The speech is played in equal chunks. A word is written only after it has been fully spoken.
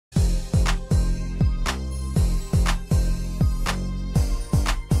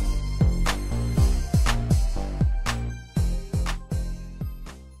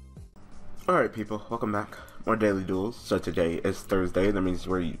Alright people, welcome back. More Daily Duels. So today is Thursday, that means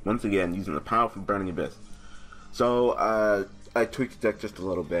we're once again using the powerful Burning Abyss. So, I tweaked the deck just a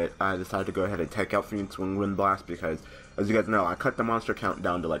little bit. I decided to go ahead and take out Phoenix Wind Blast because, as you guys know, I cut the monster count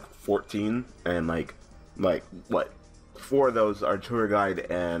down to like 14, and like what? 4 of those are Tour Guide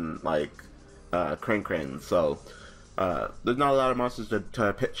and like, Crane. So, there's not a lot of monsters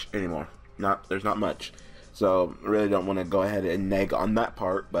to pitch anymore. There's not much. So, I really don't want to go ahead and neg on that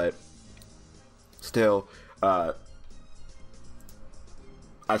part, but still, I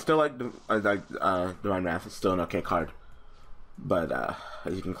still like Divine Wrath. It's still an okay card, but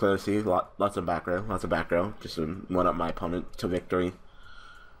as you can clearly see, lots of back row, just to one up my opponent to victory.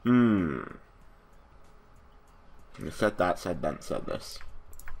 Said that, said that, said this.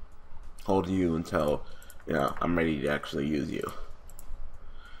 Hold you until I'm ready to actually use you.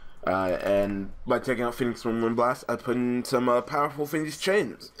 And by taking out Phoenix from Wind Blast, I put in some powerful Phoenix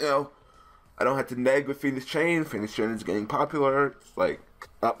Chains. I don't have to neg with Phoenix Chain. Phoenix Chain is getting popular. It's like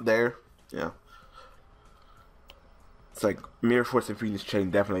up there. It's like Mirror Force and Phoenix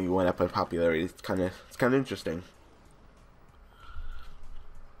Chain definitely went up in popularity. It's kind of interesting.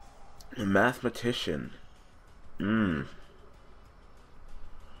 A Mathematician. I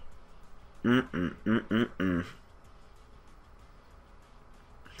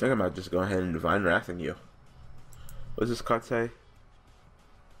think I might just go ahead and Divine Wrathing you. What does this card say?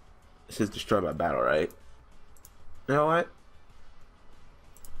 It says destroy by battle, right? You know what?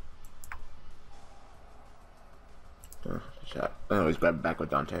 Oh, he's grabbing back with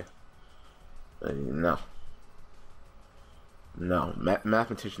Dante. No.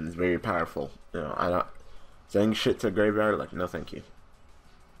 Mathematician is very powerful. I don't saying shit to graveyard like no thank you.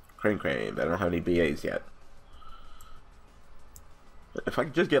 Crane, but I don't have any BAs yet. If I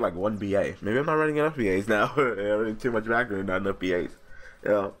could just get like one BA, maybe I'm not running enough BAs now. I'm running too much background, not enough BAs.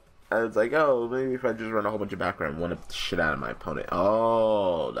 I was like, oh, maybe if I just run a whole bunch of background, one up the shit out of my opponent.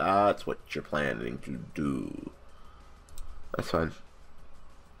 Oh, that's what you're planning to do. That's fine.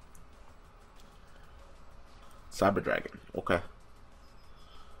 Cyber Dragon, okay.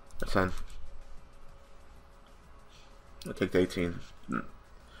 That's fine. I'll take the 18.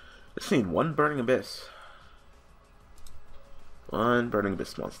 Let's see, one Burning Abyss. One Burning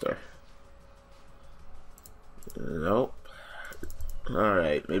Abyss monster. Nope.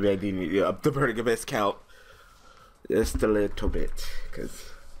 Alright, maybe I do need to up the Burning Abyss count just a little bit,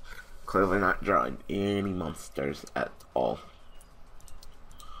 because clearly not drawing any monsters at all.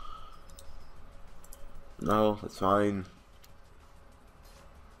 No, that's fine.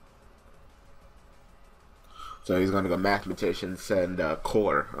 So he's gonna go Mathematician, send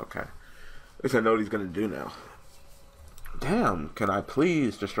Core. Okay. At least I know what he's gonna do now. Damn, can I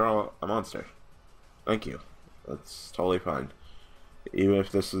please just draw a monster? Thank you. That's totally fine. Even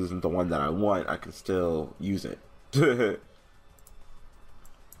if this isn't the one that I want, I can still use it. If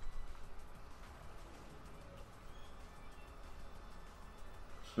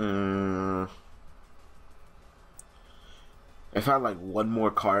I had like one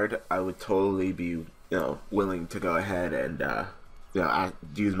more card, I would totally be, willing to go ahead and, I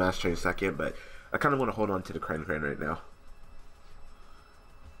use Master Train second, but I kind of want to hold on to the Crane right now.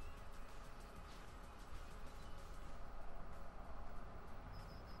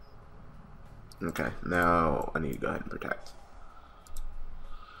 Okay, now I need to go ahead and protect.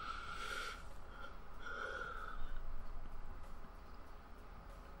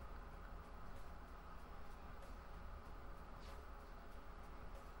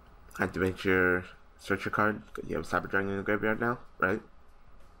 Activate your search your card. You have Cyber Dragon in the graveyard now, right?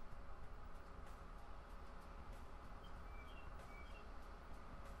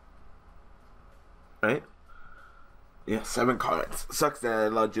 Right? Yeah, 7 cards. Sucks that I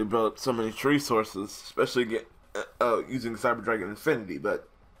allowed you to build up so many resources, especially using Cyber Dragon Infinity, but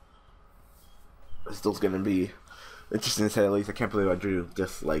it's still gonna be interesting to say at least. I can't believe I drew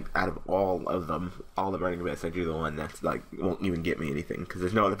just like out of all of them, all the Burning Abyss, I drew the one that's like won't even get me anything because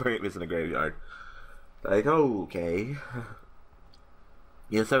there's no other Burning Abyss in the graveyard. Like, okay,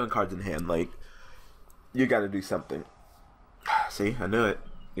 you have 7 cards in hand. Like, you got to do something. See, I knew it.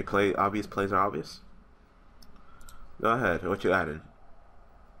 You play obvious plays are obvious. Go ahead. What you adding?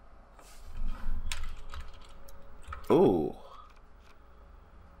 Ooh.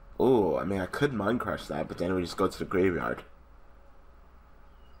 Ooh, I mean, I could Mind Crush that, but then we just go to the graveyard.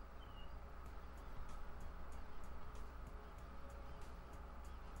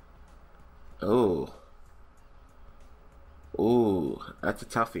 Ooh. Ooh, that's a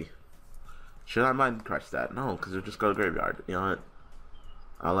toughie. Should I Mind Crush that? No, because we'll just go to the graveyard. You know what?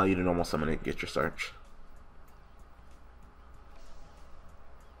 I'll allow you to normal summon it, get your search.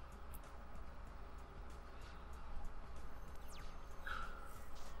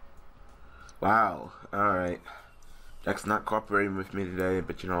 Wow. Alright. Deck's not cooperating with me today,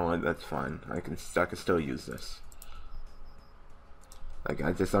 but you know what? That's fine. I can still use this. Like,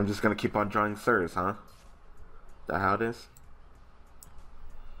 I'm just gonna keep on drawing thirds, huh? Is that how it is?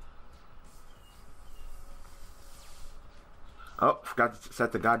 Oh, forgot to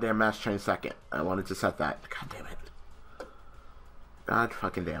set the goddamn mass chain second. I wanted to set that. God damn it. God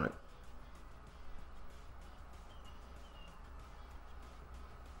fucking damn it.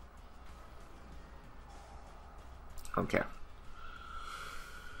 Okay.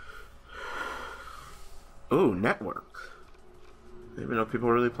 Ooh, network. I didn't even know people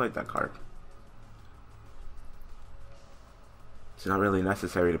really played that card. It's not really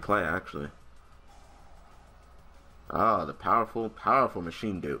necessary to play, actually. Oh, the powerful, powerful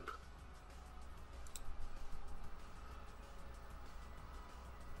machine dupe.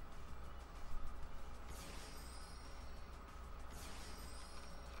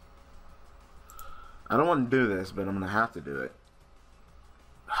 I don't want to do this, but I'm going to have to do it.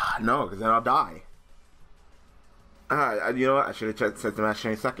 No, because then I'll die. You know what? I should have set the match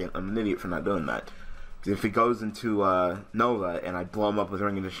chain second. I'm an idiot for not doing that. Because if he goes into Nova and I blow him up with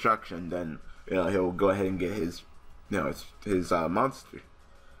Ring of Destruction, then he'll go ahead and get his his monster.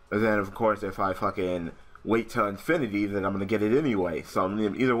 And then of course if I fucking wait till infinity, then I'm gonna get it anyway. So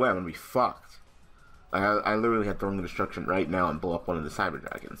either way, I'm gonna be fucked. I literally have to Ring of Destruction right now and blow up one of the Cyber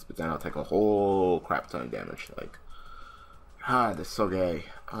Dragons, but then I'll take a whole crap ton of damage. Like, God, that's so gay.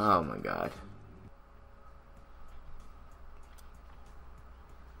 Oh my god.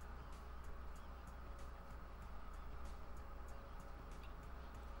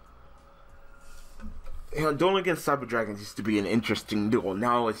 Dueling against Cyber Dragons used to be an interesting duel.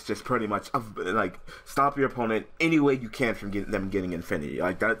 Now it's just pretty much like stop your opponent any way you can from them getting infinity.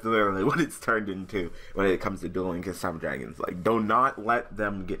 Like that's literally what it's turned into when it comes to dueling against Cyber Dragons. Like, do not let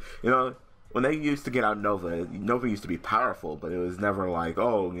them get. When they used to get out Nova, Nova used to be powerful, but it was never like,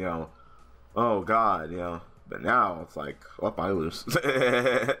 oh, oh god, But now it's like, oh, I lose.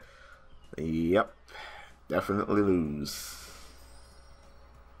 Yep, definitely lose.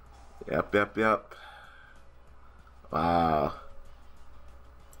 Yep. Wow.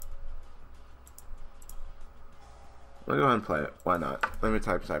 Let me go ahead and play it. Why not? Let me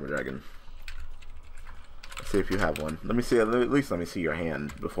type Cyber Dragon. Let's see if you have one. Let me see. At least let me see your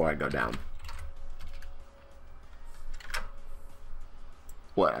hand before I go down.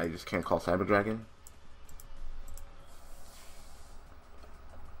 What? I just can't call Cyber Dragon?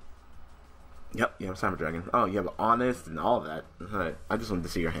 Yep, you have Cyber Dragon. Oh, you have Honest and all of that. Alright, I just wanted to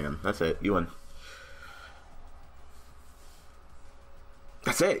see your hand. That's it. You win.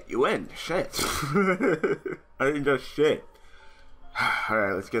 That's it. You win. Shit. I didn't just shit.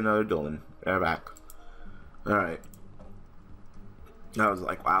 Alright, let's get another dueling. They're back. Alright. I was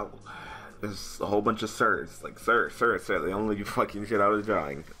like, wow. There's a whole bunch of sirs. Like, sir. The only fucking shit I was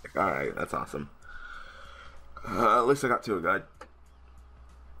drawing. Like, alright, that's awesome. At least I got to a guide.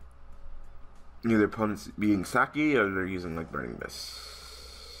 Either opponents being Saki or they're using like Burning Mist.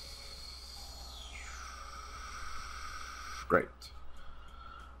 Great.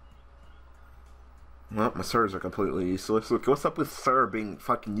 Well, my sirs are completely useless. Look, what's up with sir being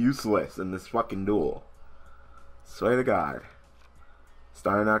fucking useless in this fucking duel? Swear to God.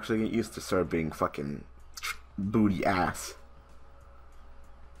 Starting to actually get used to sir being fucking booty ass.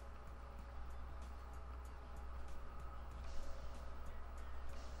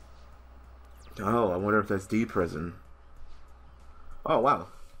 Oh, I wonder if that's D prison. Oh, wow.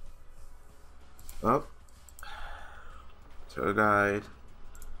 Oh. Tour guide,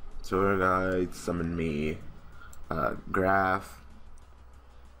 summon me, graph.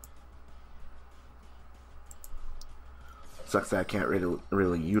 Sucks that I can't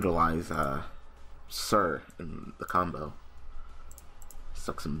really utilize, Sir in the combo.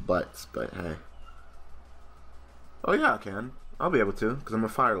 Suck some butts, but hey. Oh yeah, I can. I'll be able to, because I'm a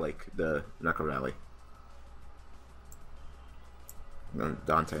Fire Lake, the Knuckle Rally.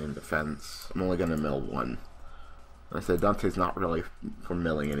 Dante in defense. I'm only gonna mill one. I said Dante's not really for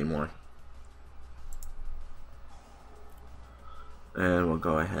milling anymore. And we'll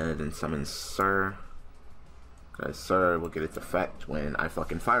go ahead and summon Sir. Because Sir will get its effect when I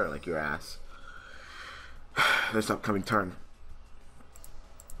fucking Fire Lake your ass. This upcoming turn.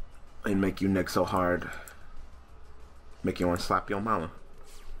 And make you nig so hard. Make you want to slap your mama.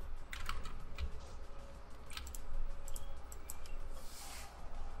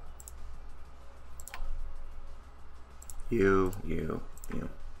 You.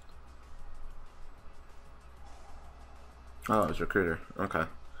 Oh, it was Recruiter. Okay.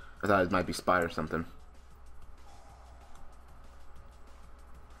 I thought it might be Spy or something.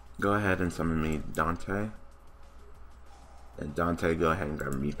 Go ahead and summon me Dante. And Dante, go ahead and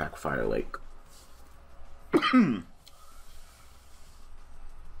grab me back Fire Lake.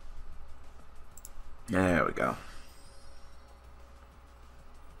 There we go.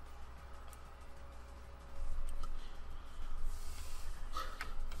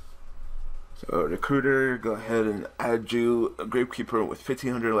 So, Recruiter, go ahead and add you a Gravekeeper with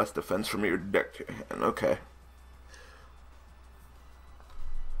 1500 less defense from your deck to your hand. Okay.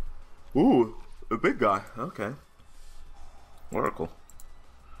 Ooh, a big guy. Okay. Oracle.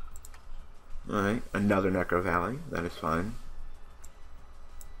 Alright, another Necro Valley. That is fine.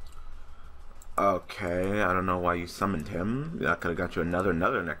 Okay, I don't know why you summoned him. That could have got you another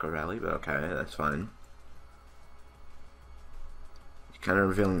Necro Valley, but okay, that's fine. You're kind of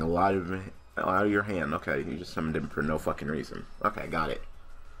revealing a lot of your hand. Okay, you just summoned him for no fucking reason. Okay, got it.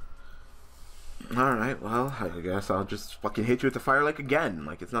 Alright, well, I guess I'll just fucking hit you with the Fire Lake again.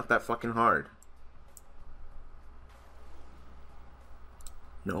 Like, it's not that fucking hard.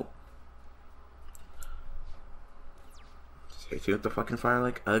 Nope. Just hit you with the fucking Fire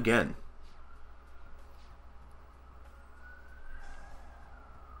Lake again.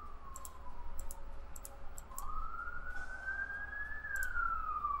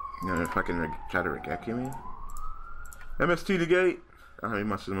 You know, if I can try to Regeki me? MST to gate! I don't have any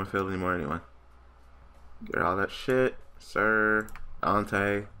monsters in my field anymore anyway. Get all that shit. Sir.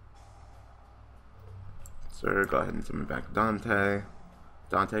 Dante. Sir, go ahead and send me back Dante.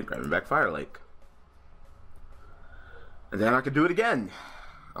 Dante, grab me back Fire Lake. And then I can do it again.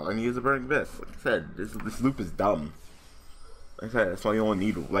 All I need is a Burning Abyss. Like I said, this loop is dumb. Like I said, that's why you only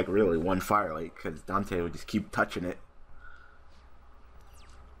need, like, really one Fire Lake, because Dante would just keep touching it.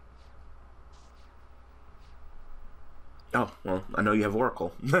 Oh, well, I know you have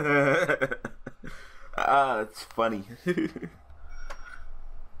Oracle. It's funny.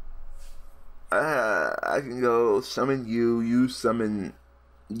 I can go summon you, you summon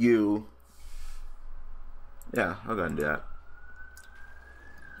you. Yeah, I'll go ahead and do that.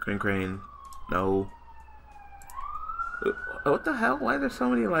 Crane, no. What the hell? Why are there so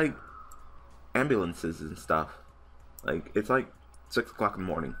many, like, ambulances and stuff? Like, it's like 6 o'clock in the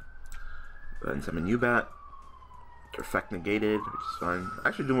morning. Go ahead and summon Yubel. Perfect negated, which is fine. I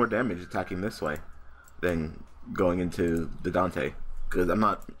actually do more damage attacking this way than going into the Dante, because I'm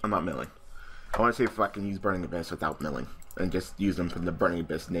not milling. I want to see if I can use Burning Abyss without milling, and just use them from the Burning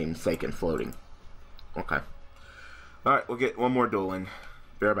Abyss namesake and floating. Okay. Alright, we'll get one more duel in.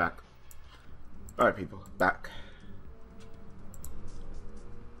 Be right back. Alright, people, back.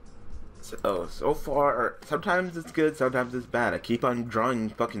 So far, sometimes it's good, sometimes it's bad. I keep on drawing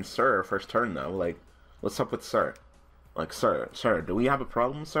fucking Sir first turn, though. Like, what's up with Sir? Like, sir, do we have a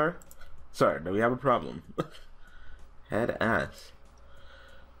problem, sir? Sir, do we have a problem? Head ass.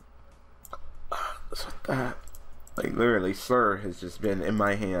 What's with that? Like, literally, Sir has just been in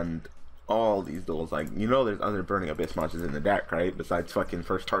my hand all these duels. Like, you know there's other Burning Abyss monsters in the deck, right? Besides fucking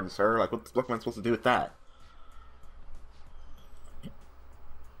first turn Sir. Like, what the fuck am I supposed to do with that?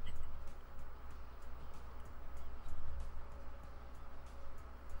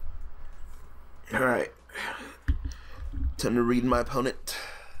 Alright. Time to read my opponent.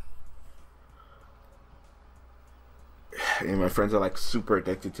 And my friends are like super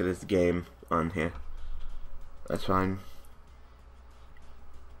addicted to this game on here. That's fine.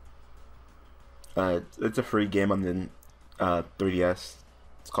 It's a free game on the 3DS.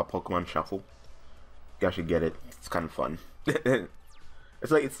 It's called Pokemon Shuffle. You guys should get it. It's kind of fun.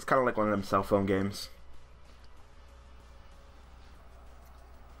 It's kind of like one of them cell phone games.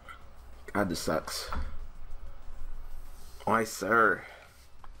 God, this sucks. Why, sir?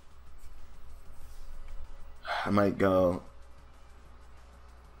 I might go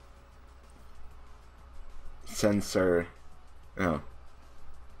send Sir. No.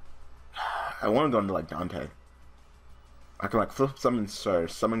 I want to go into like Dante. I can like flip summon Sir,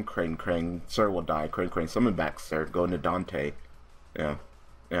 summon Crane, Sir will die, Crane, summon back Sir, go into Dante. Yeah.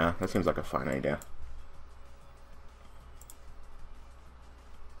 Yeah, that seems like a fine idea.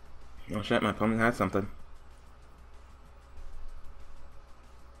 Oh shit, my opponent had something.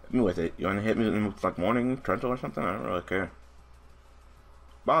 Hit me with it. You want to hit me with like Morning Trundle or something? I don't really care.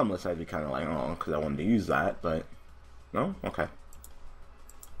 Bottomless I'd be kind of like, oh, because I wanted to use that, but no? Okay.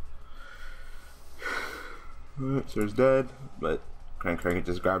 Sir's dead, but Crane can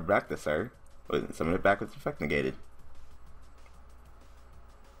just grab back the Sir. Summon it back with effect negated.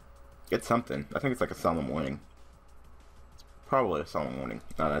 Get something. I think it's like a Solemn Warning. Probably a Solemn Warning,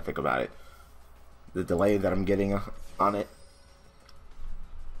 now that I think about it. The delay that I'm getting on it.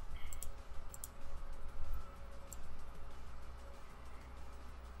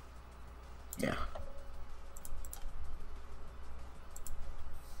 Yeah.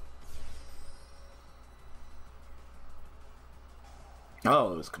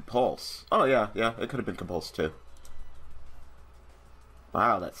 Oh, it was Compulse. Oh, yeah, yeah, it could have been Compulse, too.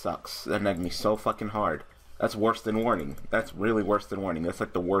 Wow, that sucks. That nagged me so fucking hard. That's worse than Warning. That's really worse than Warning. That's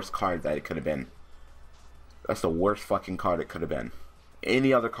like the worst card that it could have been. That's the worst fucking card it could have been.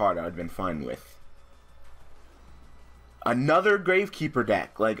 Any other card I would have been fine with. Another Gravekeeper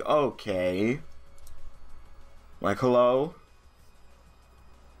deck. Like, okay. Like, hello?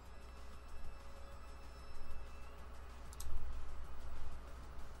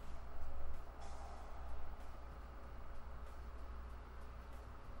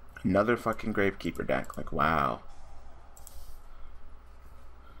 Another fucking Gravekeeper deck. Like, wow.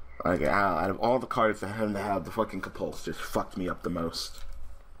 Like, out of all the cards that have the fucking Compulse just fucked me up the most.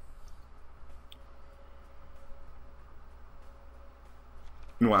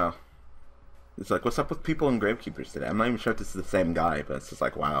 Wow. It's like, what's up with people in Gravekeepers today? I'm not even sure if this is the same guy, but it's just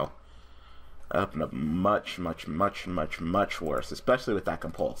like, wow. I opened up much, much, much, much, much worse, especially with that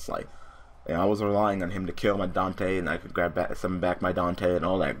Compulse. Like, you know, I was relying on him to kill my Dante, and I could grab back, summon back my Dante and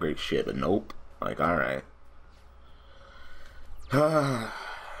all that great shit, but nope. Like, alright.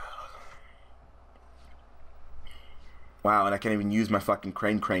 Wow, and I can't even use my fucking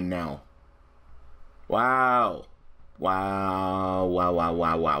Crane now. Wow. Wow, wow, wow,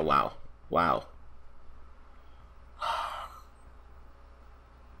 wow, wow, wow. Wow.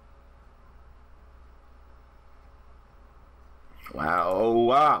 Wow,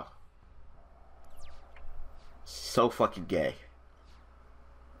 wow. So fucking gay.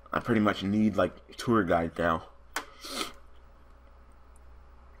 I pretty much need, like, tour guide now.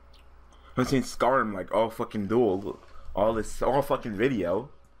 I've seen Scarm, like, all fucking duel. All fucking video.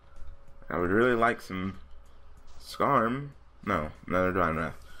 I would really like some Scarm. No, neither do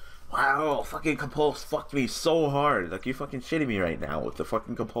I. Wow, fucking Compulse fucked me so hard. Like, you fucking shitting me right now with the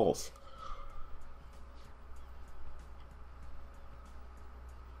fucking Compulse.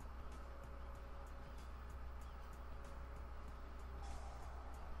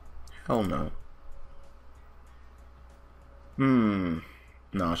 Hell no.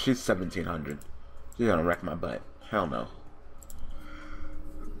 No, she's 1700. She's gonna wreck my butt. Hell no.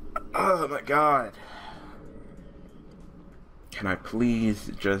 Oh my god. Can I please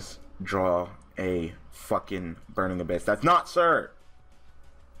just draw a fucking Burning Abyss? That's not, sir!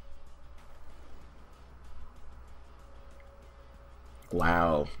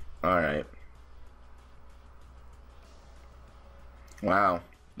 Wow. Alright. Wow.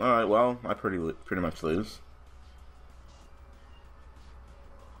 Alright, well, I pretty much lose.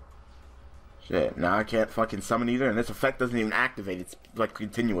 Shit, now I can't fucking summon either, and this effect doesn't even activate. It's, like,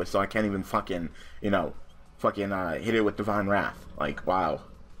 continuous, so I can't even fucking, you know, hit it with Divine Wrath. Like, wow.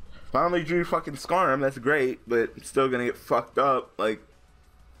 Finally drew fucking Scarm, that's great, but it's still gonna get fucked up. Like,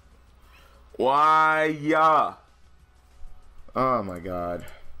 why, yeah. Oh my god.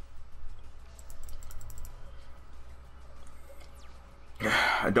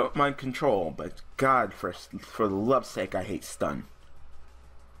 I don't mind control, but god, for the love's sake, I hate stun.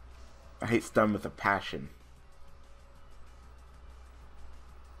 I hate stun with a passion.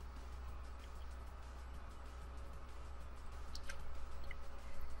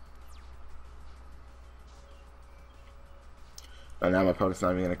 And now my opponent's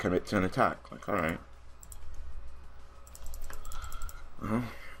not even going to commit to an attack. Like, alright.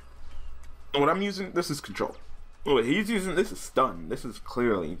 What I'm using, this is control. What he's using, this is stun. This is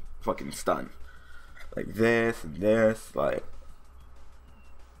clearly fucking stun. Like this and this, like...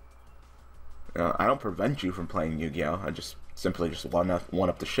 You know, I don't prevent you from playing Yu-Gi-Oh! I just simply just one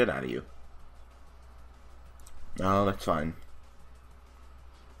up the shit out of you. No, that's fine.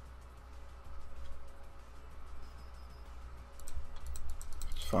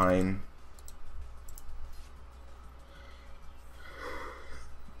 It's fine.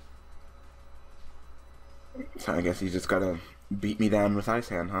 So I guess you just gotta beat me down with Ice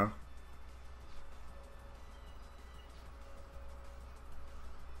Hand, huh?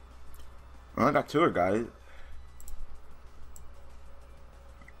 Well, I got tour guys.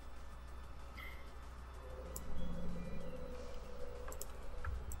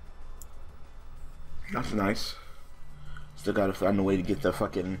 That's nice. Still gotta find a way to get the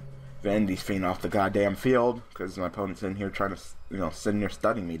fucking Vanity's Fiend off the goddamn field, because my opponent's in here trying to, you know, sitting there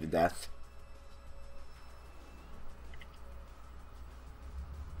stunning me to death.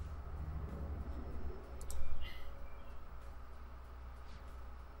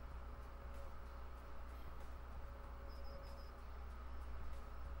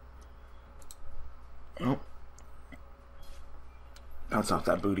 Oh. Bounce off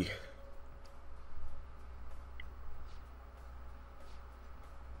that booty.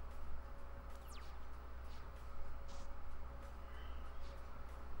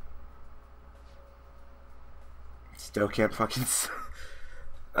 Still can't fucking. Is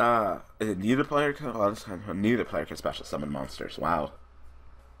it neither player can? Oh, this time neither player can special summon monsters. Wow.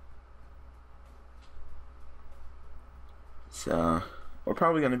 So we're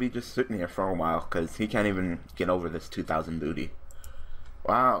probably gonna be just sitting here for a while because he can't even get over this 2,000 booty.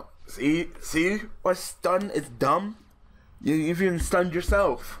 Wow. See why stun is dumb? You've even stunned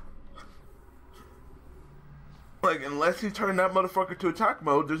yourself. Like, unless you turn that motherfucker to attack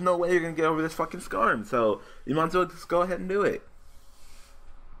mode, there's no way you're gonna get over this fucking Skarm. So you might as well just go ahead and do it.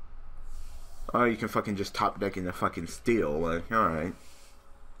 Or you can fucking just top deck in the fucking steel. Like, alright.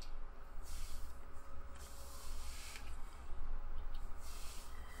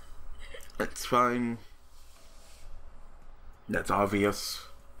 That's fine. That's obvious.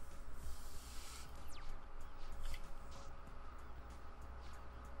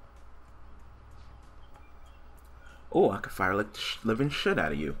 Oh, I could fire like the living shit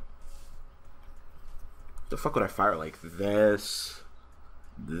out of you. The fuck would I fire like this?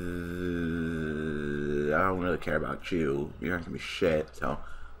 I don't really care about you. You're not gonna be shit. So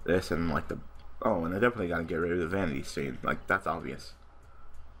this and like the oh, and I definitely gotta get rid of the vanity scene. Like that's obvious.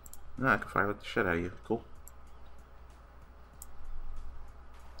 No, I could fire like the shit out of you. Cool.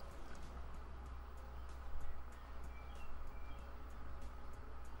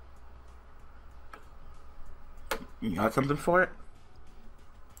 You got something for it?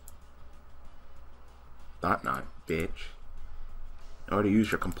 Thought not, bitch. You already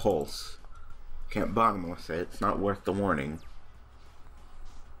used your compulse. Can't bottom with it. It's not worth the warning.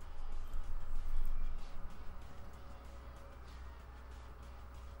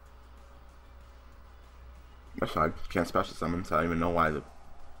 That's fine. Can't special summon, so I don't even know why the...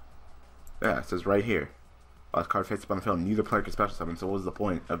 Yeah, it says right here. Last card face up on the field. Neither player can special summon, so what was the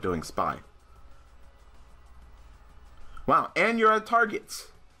point of doing Spy? Wow, and you're at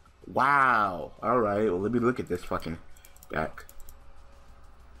targets. Wow. Alright, well let me look at this fucking deck.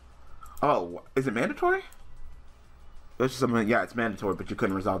 Oh, is it mandatory? There's something, yeah, it's mandatory, but you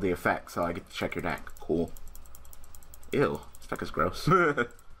couldn't resolve the effect, so I get to check your deck. Cool. Ew, this deck is gross.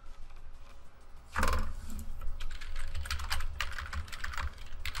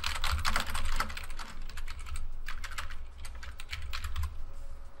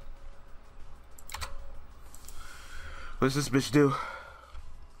 What does this bitch do?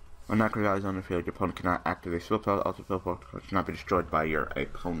 When Knockout is on the field, your opponent cannot activate spell power, alter spell power, cannot be destroyed by your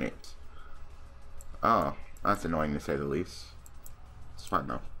opponent. Oh, that's annoying to say the least. It's fine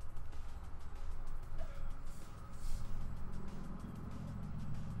though.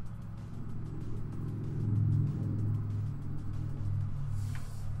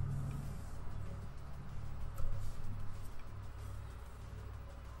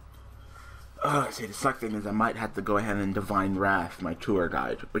 See, the suck thing is I might have to go ahead and Divine Wrath my tour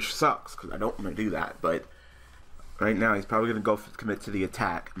guide, which sucks because I don't want to do that. But right now he's probably going to go commit to the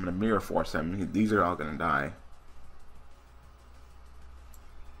attack. I'm going to Mirror Force him. These are all going to die.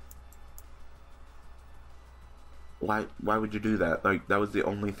 Why would you do that? Like, that was the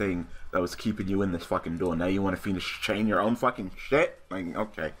only thing that was keeping you in this fucking duel. Now you want to finish chain your own fucking shit? Like,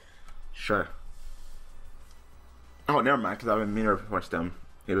 okay. Sure. Oh, never mind, because I've been Mirror Forced him.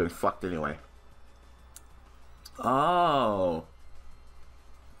 He'd been fucked anyway. Oh.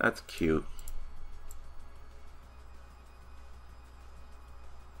 That's cute.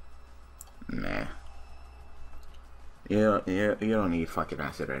 Nah. You don't need fucking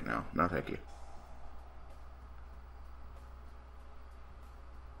acid right now. No, thank you.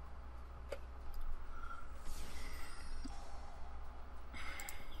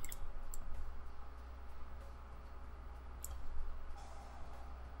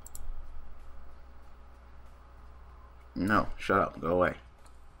 No, shut up. Go away.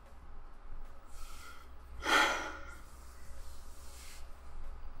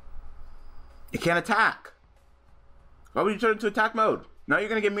 You can't attack. Why would you turn into attack mode? Now you're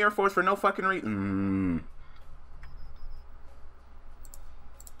gonna get Mirror Force for no fucking reason.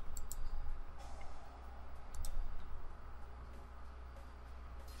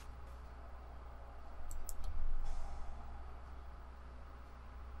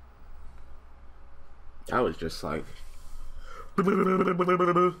 I was just like...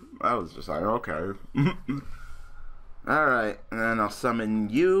 I was just like, okay. Alright, and then I'll summon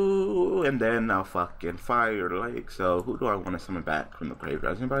you, and then I'll fucking fire Lake. So, who do I want to summon back from the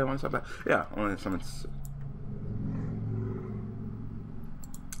graveyard? Does anybody want to summon back? Yeah, I want to summon...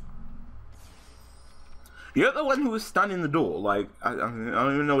 You're the one who was stunning the duel. Like, I don't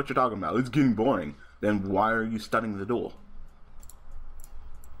even know what you're talking about. It's getting boring. Then why are you stunning the duel?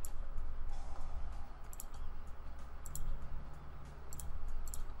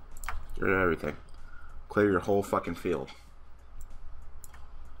 Get rid of everything. Clear your whole fucking field.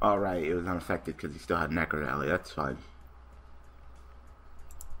 Alright, it was unaffected because he still had Necro Rally. That's fine.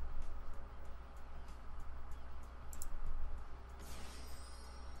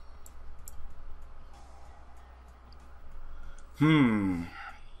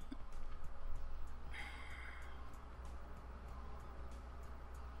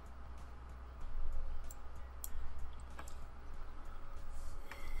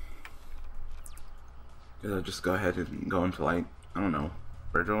 I'll just go ahead and go into, like, I don't know,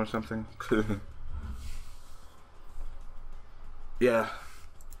 Virgil or something? Yeah.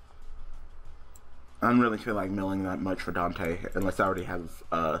 I don't really feel like milling that much for Dante, unless I already have,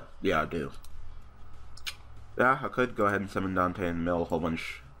 yeah, I do. Yeah, I could go ahead and summon Dante and mill a whole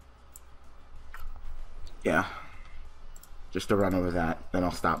bunch. Yeah. Just to run over that, then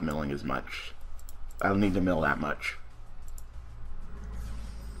I'll stop milling as much. I don't need to mill that much.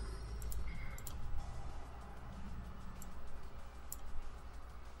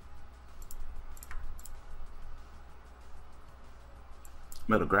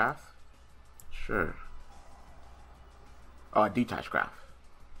 Middle graph? Sure. Oh, a detached graph.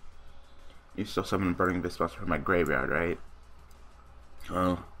 You still summon Burning Vispas from my graveyard, right?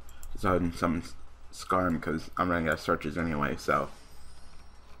 Oh, so I didn't summon Skarm because I'm running out of searches anyway, so.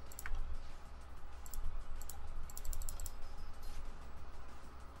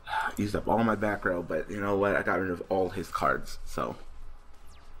 Used up all my back row, but you know what? I got rid of all his cards, so.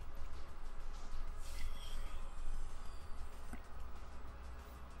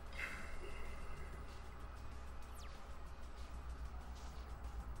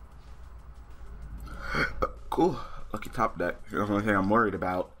 Cool. Lucky top deck. The only thing I'm worried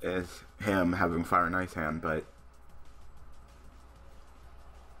about is him having Fire and Ice hand, but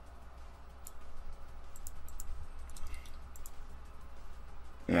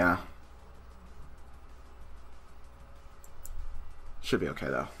yeah. Should be okay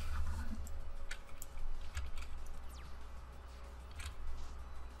though.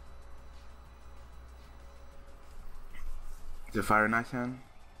 Is it Fire and Ice hand?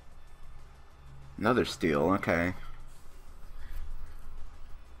 Another steal, okay.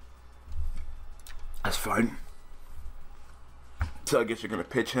 That's fine. So I guess you're gonna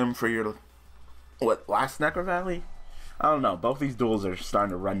pitch him for your, what, last Necro Valley? I don't know, both these duels are starting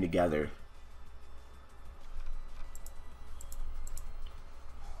to run together.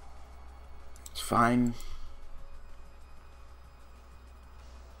 It's fine.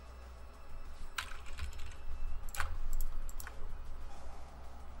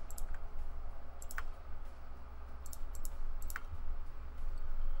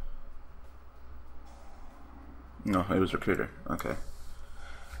 No, it was Recruiter. Okay.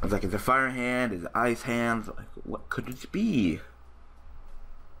 I was like, is it Fire hand? Is it Ice hand? Like, what could it be?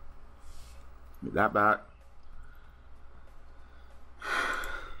 That bad?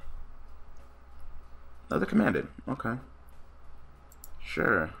 Another commanded. Okay.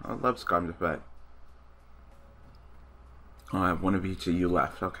 Sure. I love Skarm's effect. Oh, I have one of each of you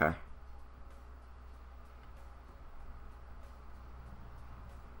left. Okay.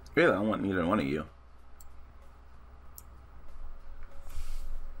 Really, I don't want neither one of you.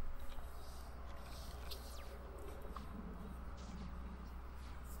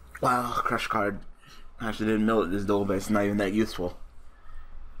 Wow, crush card. I actually didn't mill it this duel, but it's not even that useful.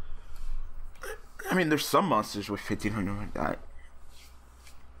 I mean, there's some monsters with 1500 like that.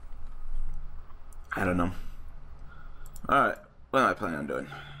 I don't know. Alright, what am I planning on doing?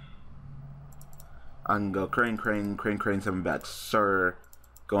 I can go Crane, summon back Sir,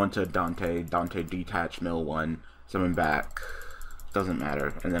 go into Dante, detach, mill one, summon back, doesn't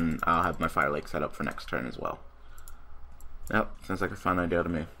matter, and then I'll have my Fire Lake set up for next turn as well. Yep, sounds like a fun idea to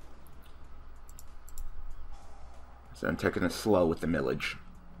me. So I'm taking it slow with the millage.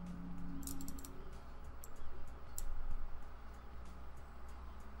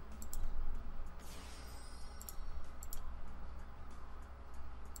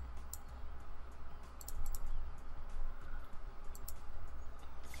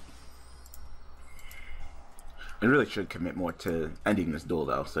 I really should commit more to ending this duel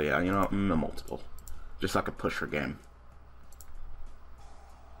though, so yeah, you know, multiple. Just so I could push for game.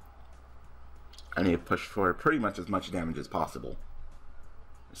 I need to push for pretty much as much damage as possible.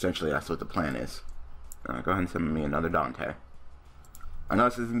 Essentially, that's what the plan is. Go ahead and send me another Dante. I know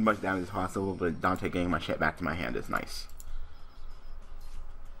this isn't as much damage as possible, but Dante getting my shit back to my hand is nice.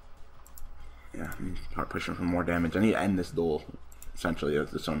 Yeah, start pushing for more damage. I need to end this duel. Essentially,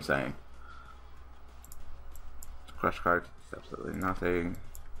 that's what I'm saying. Crush card, absolutely nothing.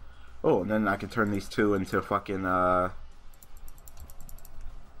 Oh, and then I can turn these two into fucking Downright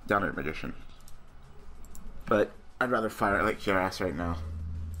Magician. But I'd rather fire it like your ass right now.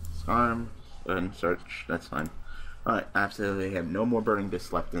 Disarm and search. That's fine. Alright, absolutely have no more burning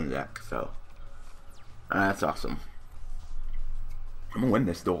discs left in the deck, so that's awesome. I'm gonna win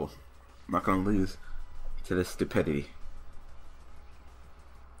this duel. I'm not gonna lose to this stupidity.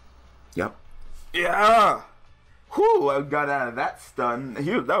 Yep. Yeah! Whew, I got out of that stun.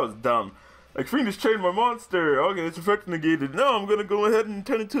 That was dumb. Like, Fiendish chained my monster. Okay, it's effect negated. No, I'm gonna go ahead and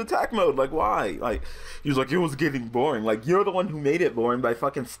turn into attack mode. Like, why? Like, he was like, it was getting boring. Like, you're the one who made it boring by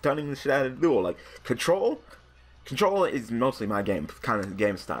fucking stunning the shit out of the duel. Like, Control is mostly my kind of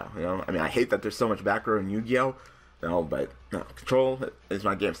game style, you know? I mean, I hate that there's so much back row in Yu-Gi-Oh! No, but, no, Control is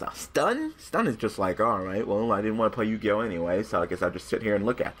my game style. Stun is just like, alright, well, I didn't want to play Yu-Gi-Oh! Anyway, so I guess I'll just sit here and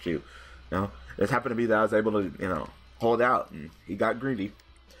look at you. You know? It just happened to be that I was able to, you know, hold out, and he got greedy.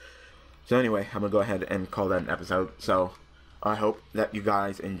 So anyway, I'm going to go ahead and call that an episode. So, I hope that you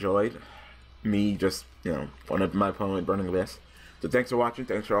guys enjoyed me just, you know, one of my opponent Burning Abyss. So thanks for watching,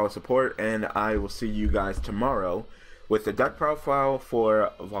 thanks for all the support, and I will see you guys tomorrow with the deck profile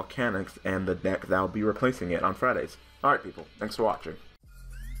for Volcanics and the deck that will be replacing it on Fridays. Alright people, thanks for watching.